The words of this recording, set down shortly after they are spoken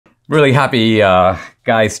Really happy,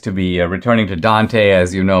 guys, to be returning to Dante.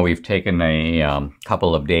 As you know, we've taken a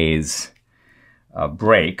couple of days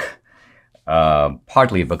break,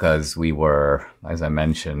 partly because we were, as I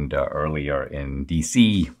mentioned earlier, in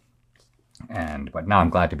DC, but now I'm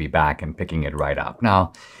glad to be back and picking it right up.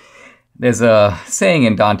 Now, there's a saying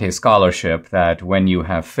in Dante scholarship that when you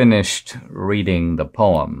have finished reading the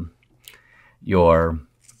poem, you're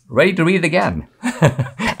ready to read it again.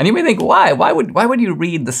 And you may think, why? Why would you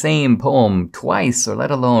read the same poem twice, or let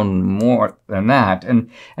alone more than that? And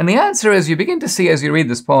the answer is, you begin to see as you read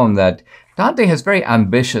this poem that Dante has very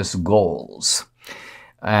ambitious goals.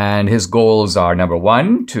 And his goals are, number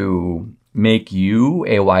one, to make you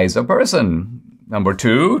a wiser person. Number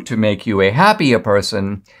two, to make you a happier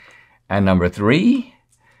person. And number three,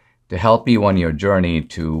 to help you on your journey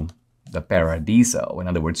to the paradiso. In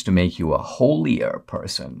other words, to make you a holier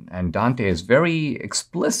person. And Dante is very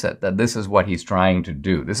explicit that this is what he's trying to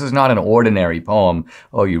do. This is not an ordinary poem.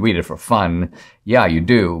 Oh, you read it for fun. Yeah, you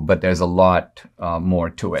do, but there's a lot more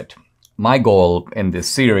to it. My goal in this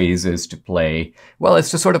series is to play, well,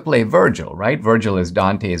 it's to sort of play Virgil, right? Virgil is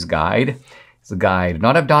Dante's guide. It's the guide,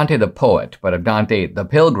 not of Dante the poet, but of Dante the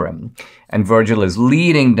pilgrim. And Virgil is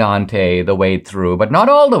leading Dante the way through, but not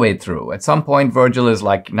all the way through. At some point, Virgil is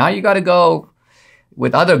like, now you got to go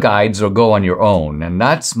with other guides or go on your own. And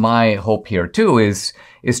that's my hope here too, is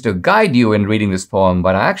to guide you in reading this poem,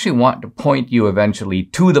 but I actually want to point you eventually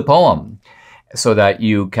to the poem so that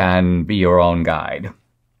you can be your own guide.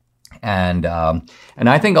 And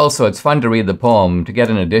I think also it's fun to read the poem, to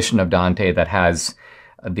get an edition of Dante that has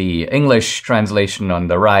the English translation on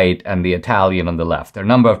the right and the Italian on the left. There are a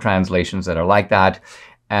number of translations that are like that.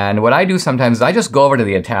 And what I do sometimes is I just go over to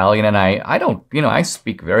the Italian, and I don't, I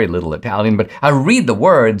speak very little Italian, but I read the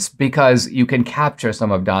words because you can capture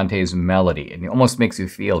some of Dante's melody, and it almost makes you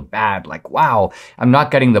feel bad, like, wow, I'm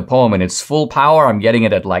not getting the poem in its full power. I'm getting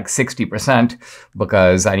it at like 60%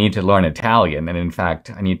 because I need to learn Italian. And in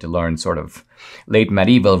fact, I need to learn sort of late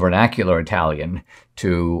medieval vernacular Italian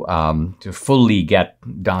to fully get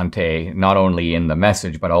Dante, not only in the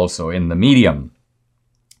message, but also in the medium.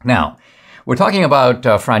 Now, we're talking about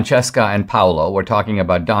Francesca and Paolo. We're talking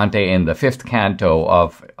about Dante in the 5th canto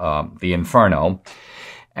of the Inferno.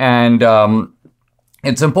 And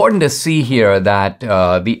it's important to see here that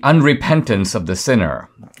the unrepentance of the sinner,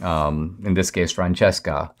 in this case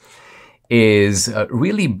Francesca, is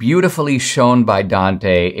really beautifully shown by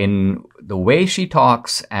Dante in the way she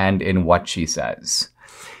talks and in what she says.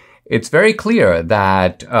 It's very clear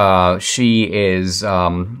that she is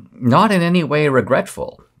not in any way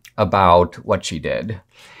regretful about what she did.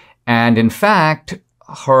 And in fact,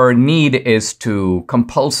 her need is to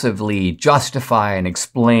compulsively justify and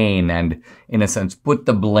explain and, in a sense, put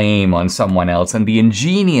the blame on someone else. And the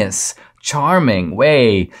ingenious, charming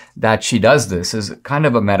way that she does this is kind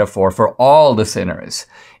of a metaphor for all the sinners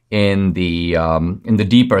in the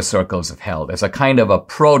deeper circles of hell. There's a kind of a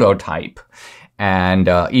prototype. And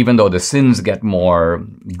even though the sins get more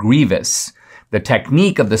grievous, the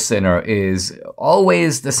technique of the sinner is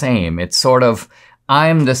always the same. It's sort of,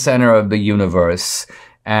 I'm the center of the universe,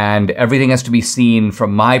 and everything has to be seen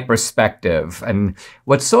from my perspective. And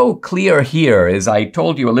what's so clear here is, I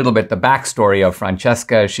told you a little bit the backstory of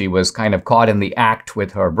Francesca. She was kind of caught in the act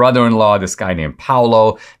with her brother-in-law, this guy named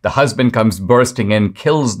Paolo. The husband comes bursting in,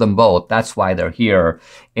 kills them both. That's why they're here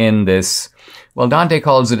in this, well, Dante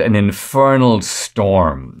calls it an infernal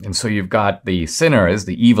storm. And so you've got the sinners,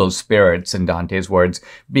 the evil spirits, in Dante's words,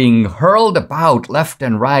 being hurled about left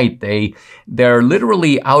and right. They're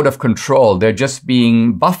literally out of control. They're just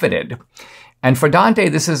being buffeted. And for Dante,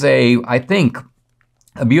 this is I think,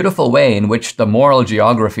 a beautiful way in which the moral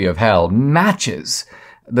geography of hell matches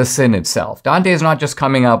the sin itself. Dante is not just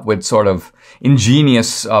coming up with sort of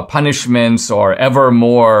ingenious punishments or ever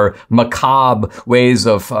more macabre ways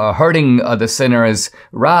of hurting the sinners.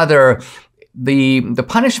 Rather, the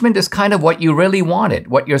punishment is kind of what you really wanted,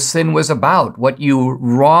 what your sin was about, what you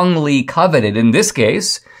wrongly coveted. In this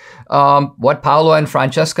case, what Paolo and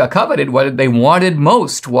Francesca coveted, what they wanted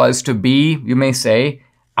most, was to be, you may say,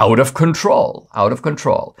 out of control.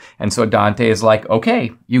 And so Dante is like,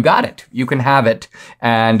 okay, you got it. You can have it.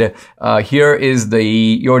 And here is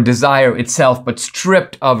your desire itself, but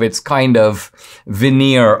stripped of its kind of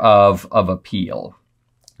veneer of appeal.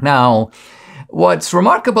 Now, what's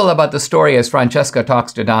remarkable about the story as Francesca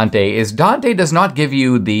talks to Dante is Dante does not give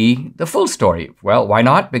you the full story. Well, why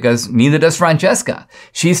not? Because neither does Francesca.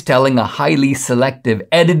 She's telling a highly selective,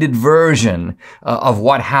 edited version of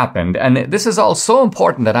what happened. And this is all so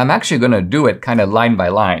important that I'm actually going to do it kind of line by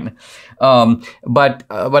line. But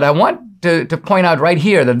I want to point out right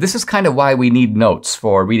here that this is kind of why we need notes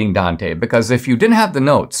for reading Dante, because if you didn't have the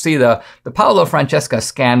notes, see, the Paolo Francesca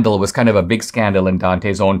scandal was kind of a big scandal in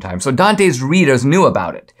Dante's own time. So Dante's readers knew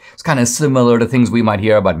about it. It's kind of similar to things we might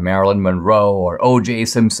hear about Marilyn Monroe or O.J.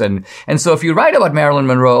 Simpson. And so if you write about Marilyn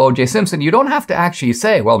Monroe or O.J. Simpson, you don't have to actually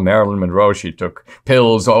say, well, Marilyn Monroe, she took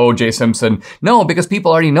pills, or O.J. Simpson. No, because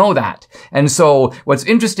people already know that. And so what's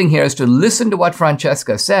interesting here is to listen to what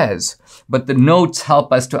Francesca says, but the notes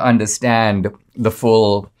help us to understand the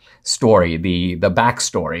full story, the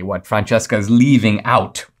backstory, what Francesca is leaving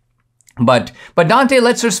out. But Dante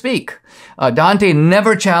lets her speak. Dante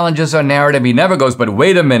never challenges her narrative. He never goes, but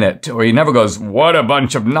wait a minute, or he never goes, what a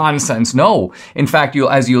bunch of nonsense. No. In fact,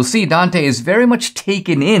 as you'll see, Dante is very much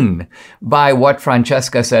taken in by what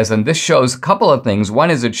Francesca says. And this shows a couple of things.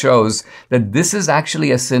 One is it shows that this is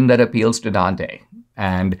actually a sin that appeals to Dante.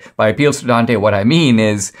 And by appeals to Dante, what I mean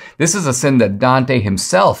is this is a sin that Dante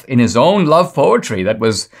himself, in his own love poetry,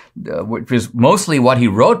 which is mostly what he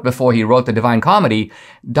wrote before he wrote the Divine Comedy,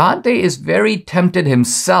 Dante is very tempted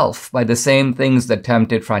himself by the same things that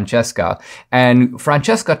tempted Francesca. And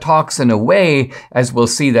Francesca talks in a way, as we'll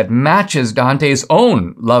see, that matches Dante's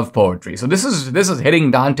own love poetry. So this is hitting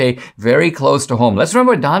Dante very close to home. Let's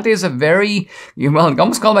remember, Dante is a very, you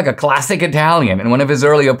almost call him like a classic Italian. In one of his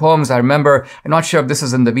earlier poems, I remember, I'm not sure if this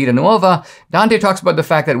is in the Vita Nuova, Dante talks about the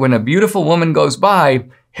fact that when a beautiful woman goes by,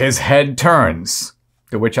 his head turns.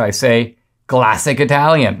 To which I say, classic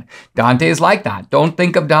Italian. Dante is like that. Don't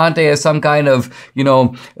think of Dante as some kind of,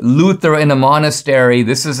 Luther in a monastery.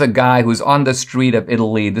 This is a guy who's on the street of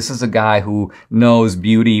Italy. This is a guy who knows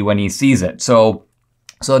beauty when he sees it. So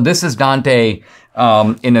this is Dante,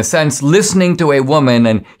 in a sense, listening to a woman,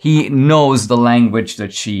 and he knows the language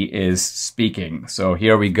that she is speaking. So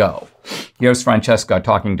here we go. Here's Francesca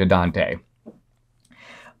talking to Dante.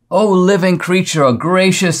 O living creature,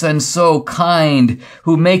 gracious and so kind,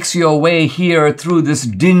 who makes your way here through this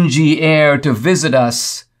dingy air to visit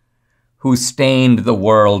us, who stained the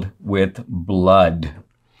world with blood.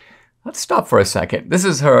 Let's stop for a second. This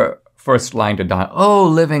is her first line to Dante. O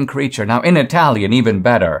living creature. Now, in Italian, even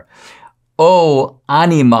better. O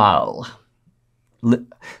animal.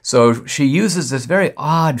 So she uses this very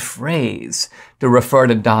odd phrase to refer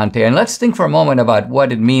to Dante. And let's think for a moment about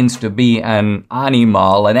what it means to be an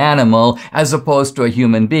animal, as opposed to a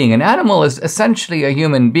human being. An animal is essentially a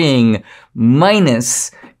human being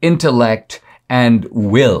minus intellect and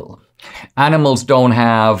will. Animals don't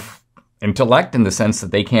have intellect in the sense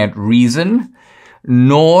that they can't reason,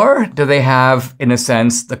 nor do they have, in a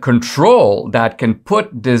sense, the control that can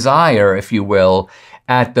put desire, if you will,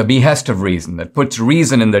 at the behest of reason, that puts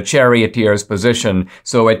reason in the charioteer's position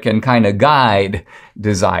so it can kind of guide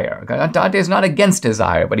desire. Dante is not against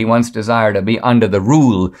desire, but he wants desire to be under the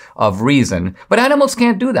rule of reason. But animals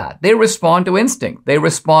can't do that. They respond to instinct. They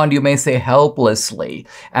respond, you may say, helplessly.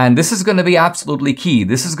 And this is going to be absolutely key.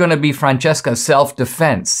 This is going to be Francesca's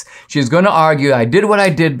self-defense. She's going to argue, I did what I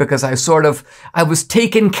did because I was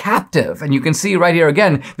taken captive. And you can see right here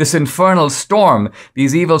again, this infernal storm,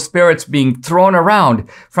 these evil spirits being thrown around.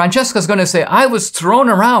 Francesca's going to say, I was thrown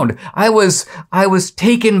around. I was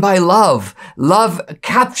taken by love. Love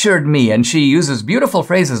captured me. And she uses beautiful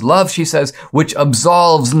phrases. Love, she says, which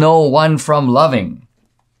absolves no one from loving.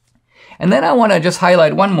 And then I want to just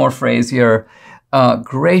highlight one more phrase here.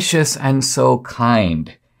 Gracious and so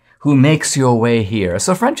kind, who makes your way here.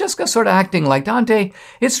 So Francesca's sort of acting like, Dante,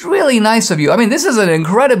 it's really nice of you. I mean, this is an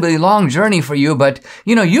incredibly long journey for you, but,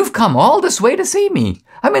 you've come all this way to see me.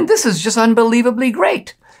 I mean, this is just unbelievably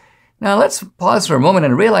great. Now, let's pause for a moment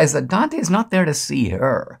and realize that Dante is not there to see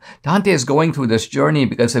her. Dante is going through this journey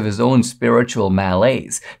because of his own spiritual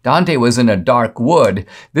malaise. Dante was in a dark wood.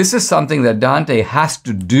 This is something that Dante has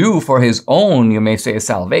to do for his own, you may say,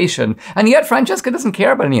 salvation. And yet, Francesca doesn't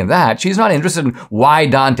care about any of that. She's not interested in why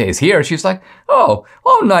Dante is here. She's like, oh,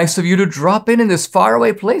 nice of you to drop in this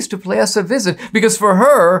faraway place to pay us a visit. Because for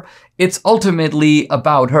her, it's ultimately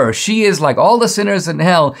about her. She is like all the sinners in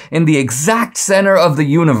hell in the exact center of the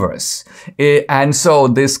universe. And so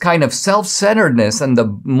this kind of self-centeredness and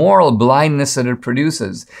the moral blindness that it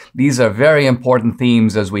produces, these are very important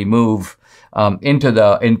themes as we move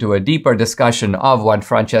into a deeper discussion of what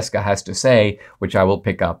Francesca has to say, which I will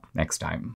pick up next time.